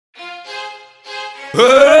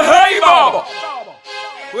Hey, Baba.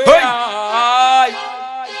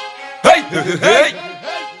 Hey, hey.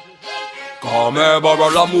 Come Baba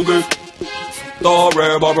la mube.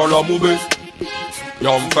 Tore Baba la mube.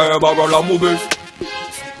 Yamfe Baba la mube.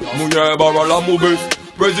 Munye Baba la mube.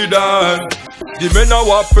 President. Dime na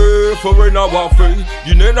wafe, fore na wafe.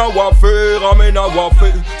 Dine na wafe, rame na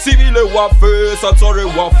wafe. Civile wafe, satsore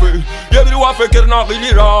wafe. Yevri wafe kerna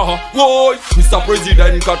rilira. Woy, Mr.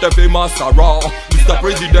 President kate fe masara. Mr.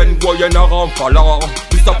 President woye na ramfala.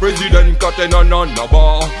 Mr. President kate na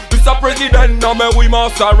nanaba. Mr. President na me wi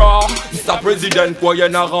masara. Mr. President woye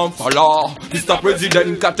na ramfala. Mr.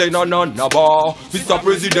 President kate na nanaba. Mr.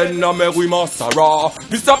 President na me wi masara.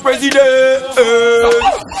 Mr. President,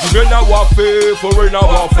 dime na wafe, fore na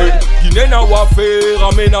wafe. Dine na wafe,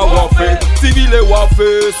 rame na wafe. Civile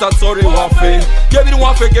wafe, satsore wafe. Yevri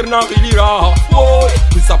wafe kerna rilira. Woy,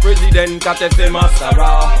 Mr. President kate fe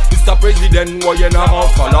masara. Mr. President woye na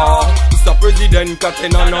ramfala. Mr. President kate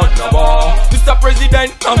na nanaba. Mr.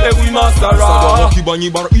 President na me wi masara. Isadoro ki banyi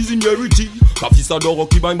bar izin yeriti. Kafisadoro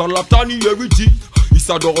ki banyi bar laptani yeriti.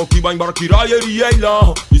 Isadoro ki banyi bar kirayeri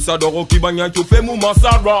yela. Isadoro ki banyi ancho fe mu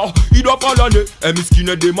masara. Idwa palane,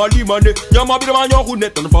 miskine de malimane. Nyama bide manyo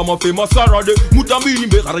kunet, tan fama fe masara de. Mutambini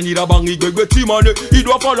be karanyira bangi gwegwe timane.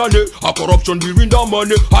 Idwa palane, a corruption di rinda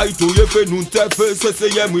mane. Haito ye fe nun tefe, se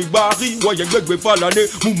ye mwibari. Waye gwegwe falane,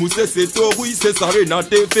 mumu se torui, se sare na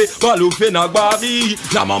tefe. Balo fe na gbari,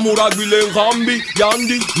 na mamura gwile rambi,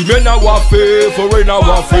 yandi. Dime na wafe, fore na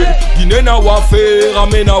wafe. Dine na wafe,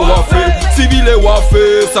 rame na wafe. Civile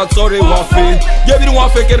wafe, satsore wafe. Yevri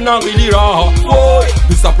wafe kerna rilira. Woy,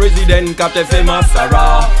 Mr. President kate fe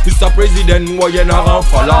masara. Mr. President woye na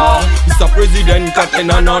ramfala. Mr. President kate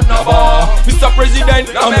na nanaba. Mr.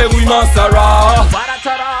 President na me wi masara.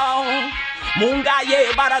 Baratoro,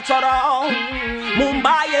 mungaye baratoro,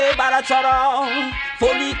 mumbaye baratoro,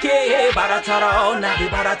 folike baratoro, nadi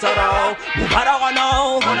baratoro,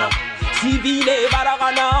 mubaragano, civile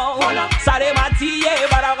baragano, sarematiye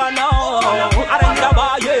baragano,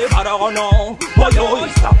 arendabaye baragano. Boyo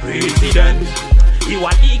Mr. President,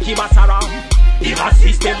 iwaliki basara,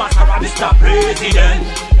 irasiste basara, Mr. President,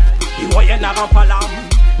 iwoye na rampalam,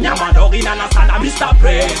 nyamadori na nasana, Mr.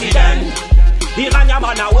 President.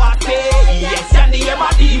 Iranyama na wate, yes, and the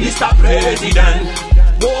emadi, Mr. President.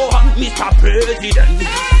 Oh, Mr. President.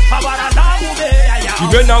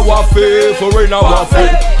 Dime na wafe, fore na wafe.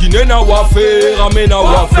 Dine na wafe, rame na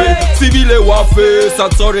wafe. Civile wafe,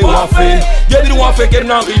 satsore wafe. Yevri wafe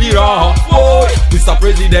kerna rilira. Oh, Mr.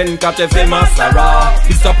 President kate fe masara.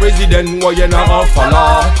 Mr. President woye na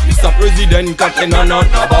ramfala. Mr. President kate na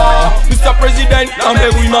nanaba. Mr. President na me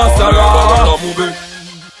wi masara.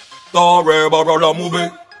 Tore Baba la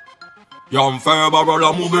mube. Yamfe Baba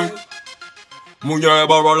la mube. Munye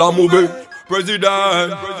Baba la mube.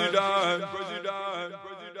 President.